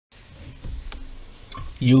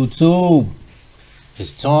YouTube,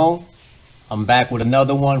 it's Tone. I'm back with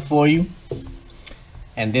another one for you.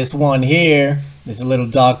 And this one here is a little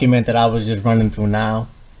document that I was just running through now.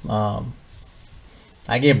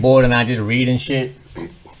 I get bored and I just read and shit.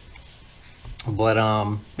 But,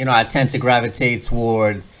 you know, I tend to gravitate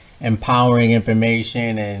toward empowering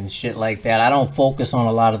information and shit like that. I don't focus on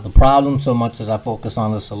a lot of the problems so much as I focus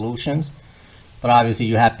on the solutions. But obviously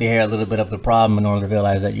you have to hear a little bit of the problem in order to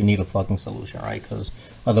realize that you need a fucking solution, right? Because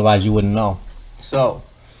otherwise you wouldn't know. So,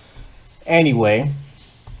 anyway,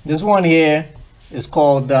 this one here is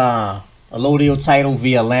called Allodial title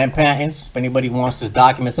via land patents. If anybody wants this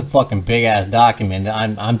document, it's a fucking big ass document.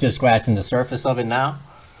 I'm just scratching the surface of it now.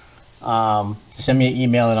 Send me an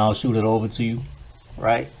email and I'll shoot it over to you,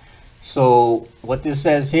 right? So what this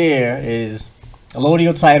says here is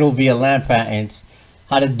Allodial title via land patents,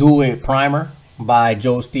 how to do it primer by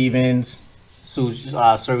Joe Stevens,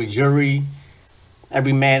 Surrey Jury.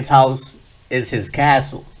 Every man's house is his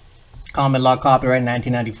castle. Common law copyright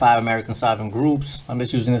 1995, American Sovereign Groups. I'm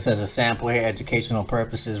just using this as a sample here, educational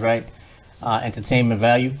purposes, right? Entertainment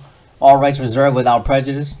value. All rights reserved without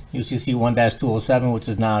prejudice. UCC 1-207, which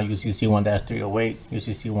is now UCC 1-308,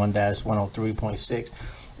 UCC 1-103.6.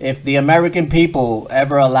 If the American people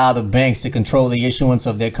ever allow the banks to control the issuance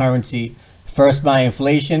of their currency, first by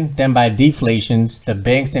inflation, then by deflations, the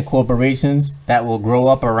banks and corporations that will grow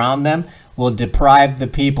up around them will deprive the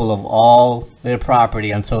people of all their property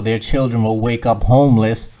until their children will wake up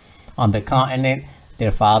homeless on the continent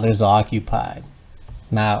their fathers occupied.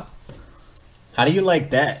 Now, how do you like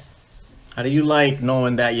that? How do you like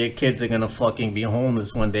knowing that your kids are gonna fucking be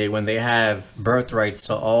homeless one day when they have birthrights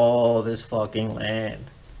to all this fucking land?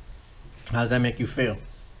 How does that make you feel?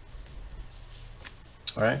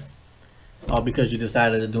 All right? All because you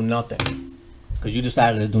decided to do nothing. Because you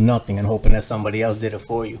decided to do nothing and hoping that somebody else did it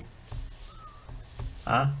for you.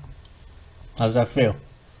 Huh? How does that feel?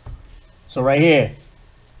 So right here,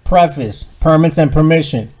 preface, permits and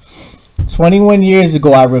permission. 21 years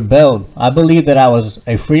ago, I rebelled. I believed that I was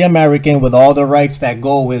a free American with all the rights that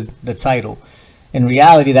go with the title. In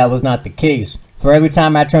reality, that was not the case. For every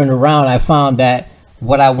time I turned around, I found that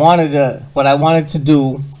what I wanted to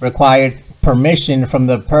do required permission from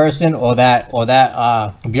the person or that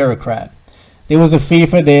bureaucrat. There was a fee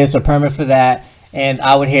for this, a permit for that, and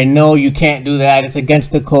I would hear, no, you can't do that, it's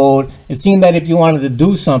against the code. It seemed that if you wanted to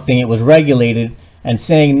do something, it was regulated, and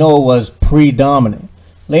saying no was predominant.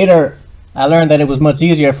 Later, I learned that it was much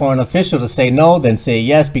easier for an official to say no than say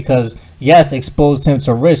yes, because yes exposed him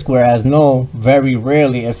to risk, whereas no very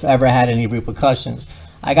rarely, if ever, had any repercussions.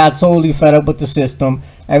 I got totally fed up with the system.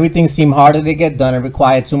 Everything seemed harder to get done and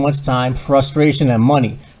required too much time, frustration, and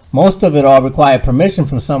money. Most of it all required permission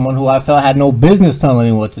from someone who I felt had no business telling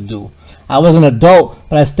me what to do. I was an adult,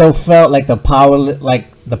 but I still felt like the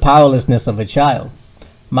powerlessness of a child.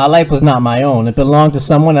 My life was not my own. It belonged to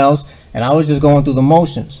someone else, and I was just going through the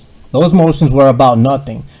motions. Those motions were about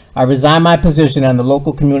nothing. I resigned my position at the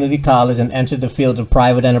local community college and entered the field of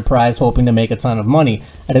private enterprise, hoping to make a ton of money.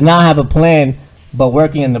 I did not have a plan, but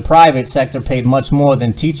working in the private sector paid much more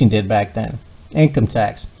than teaching did back then. Income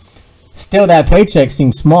tax. Still, that paycheck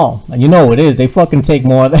seems small. And you know what it is. They fucking take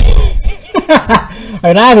more than... I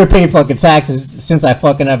mean, I haven't paid fucking taxes since I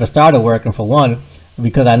fucking ever started working, for one.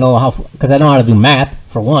 Because I know how to do math,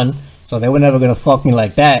 for one. So they were never going to fuck me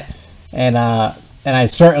like that. And I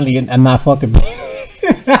certainly am not fucking...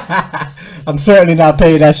 I'm certainly not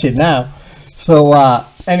paying that shit now. So,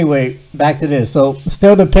 anyway, back to this. So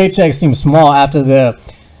still the paycheck seems small after the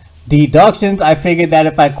deductions. I figured that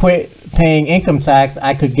if I quit paying income tax,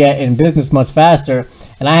 I could get in business much faster.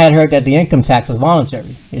 And I had heard that the income tax was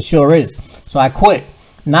voluntary. It sure is. So I quit.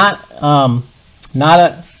 Not a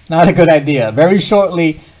good idea. Very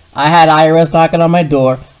shortly, I had IRS knocking on my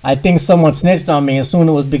door. I think someone snitched on me, and soon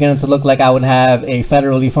it was beginning to look like I would have a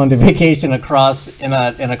federally funded vacation in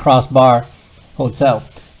a crossbar hotel.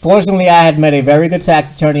 Fortunately, I had met a very good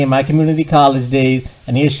tax attorney in my community college days,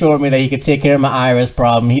 and he assured me that he could take care of my IRS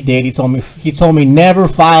problem. He did. He told me never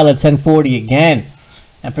file a 1040 again.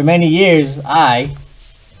 And for many years, I'm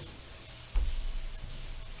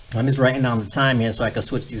just writing down the time here so I can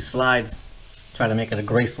switch these slides, try to make it a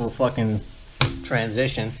graceful fucking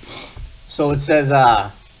transition. So it says,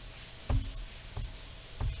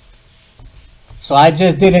 so I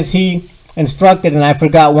just did as he instructed, and I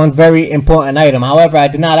forgot one very important item. However, I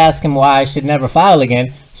did not ask him why I should never file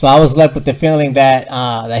again, so I was left with the feeling that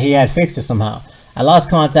that he had fixed it somehow. I lost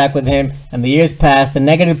contact with him, and the years passed. The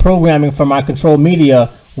negative programming from our controlled media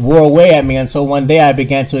wore away at me until one day I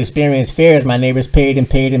began to experience fear as my neighbors paid and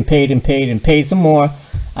paid and paid and paid and paid some more.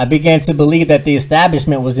 I began to believe that the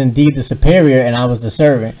establishment was indeed the superior and I was the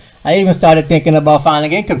servant. I even started thinking about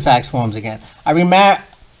filing income tax forms again. I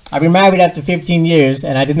remarried after 15 years,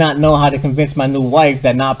 and I did not know how to convince my new wife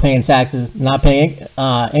that not paying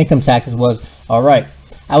income taxes was all right.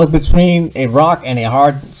 I was between a rock and a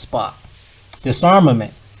hard spot.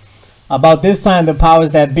 Disarmament. About this time, the powers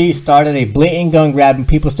that be started a blatant gun grab, and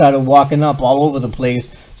people started walking up all over the place.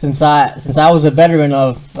 Since I was a veteran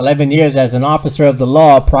of 11 years as an officer of the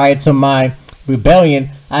law prior to my rebellion,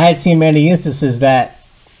 I had seen many instances that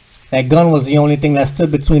gun was the only thing that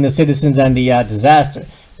stood between the citizens and the disaster.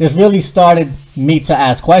 This really started me to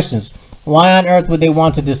ask questions. Why on earth would they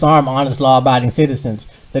want to disarm honest law-abiding citizens?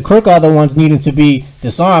 The crook are the ones needing to be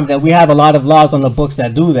disarmed, and we have a lot of laws on the books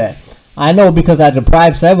that do that. I know because I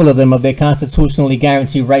deprived several of them of their constitutionally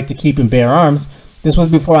guaranteed right to keep and bear arms. This was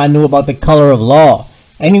before I knew about the color of law.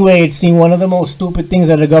 Anyway, it seemed one of the most stupid things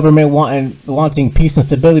that a government wanting peace and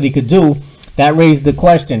stability could do. That raised the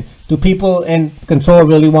question, do people in control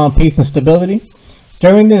really want peace and stability?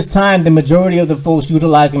 During this time, the majority of the folks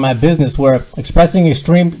utilizing my business were expressing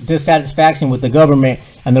extreme dissatisfaction with the government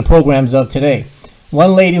and the programs of today.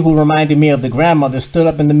 One lady who reminded me of the grandmother stood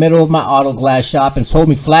up in the middle of my auto glass shop and told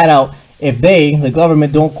me flat out, if the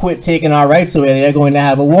government, don't quit taking our rights away, they're going to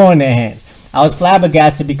have a war in their hands. I was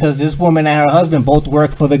flabbergasted because this woman and her husband both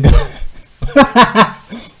work for the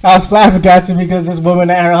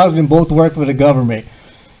government.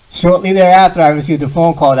 Shortly thereafter, I received a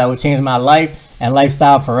phone call that would change my life and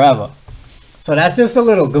lifestyle forever. So that's just a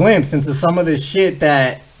little glimpse into some of the shit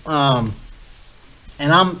that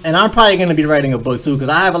and I'm probably gonna be writing a book too, because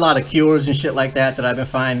I have a lot of cures and shit like that I've been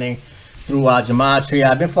finding through gematria.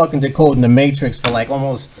 I've been fucking decoding the matrix for like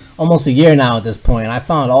almost a year now at this point. I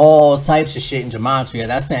found all types of shit in gematria.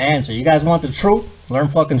 That's the answer. You guys want the truth? Learn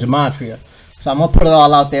fucking gematria. So I'm gonna put it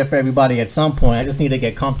all out there for everybody at some point. I just need to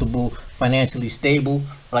get comfortable, financially stable,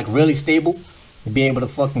 like really stable, to be able to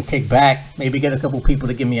fucking kick back, maybe get a couple people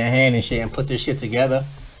to give me a hand and shit and put this shit together,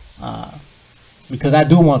 because I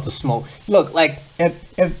do want the smoke. Look, like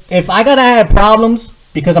if I gotta have problems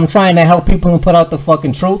because I'm trying to help people and put out the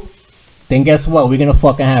fucking truth, then guess what, we're gonna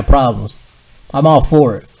fucking have problems. I'm all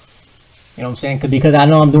for it, you know what I'm saying, because I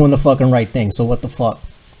know I'm doing the fucking right thing. So what the fuck,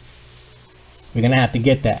 we're gonna have to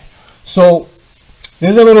get that. So this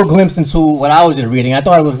is a little glimpse into what I was just reading. I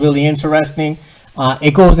thought it was really interesting.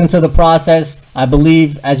 It goes into the process, I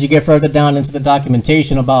believe, as you get further down into the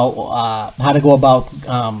documentation about how to go about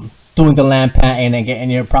doing the land patent and getting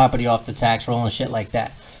your property off the tax roll and shit like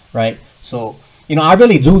that, right? So, you know, I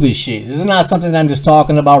really do this shit. This is not something that I'm just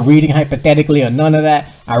talking about, reading hypothetically or none of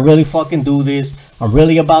that. I really fucking do this. I'm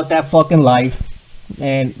really about that fucking life,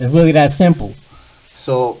 and it's really that simple.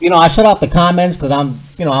 So, you know, I shut out the comments because I'm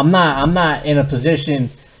not in a position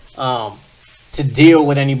to deal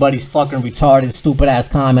with anybody's fucking retarded, stupid ass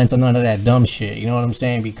comments or none of that dumb shit. You know what I'm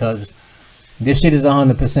saying? Because this shit is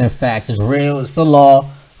 100% facts. It's real. It's the law.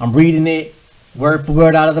 I'm reading it word for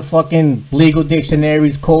word out of the fucking legal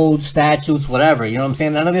dictionaries, codes, statutes, whatever. You know what I'm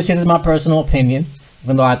saying? None of this shit is my personal opinion,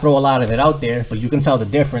 even though I throw a lot of it out there, but you can tell the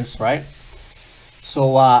difference, right?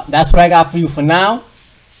 So that's what I got for you for now.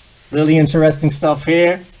 Really interesting stuff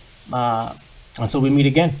here. Until we meet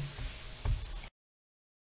again.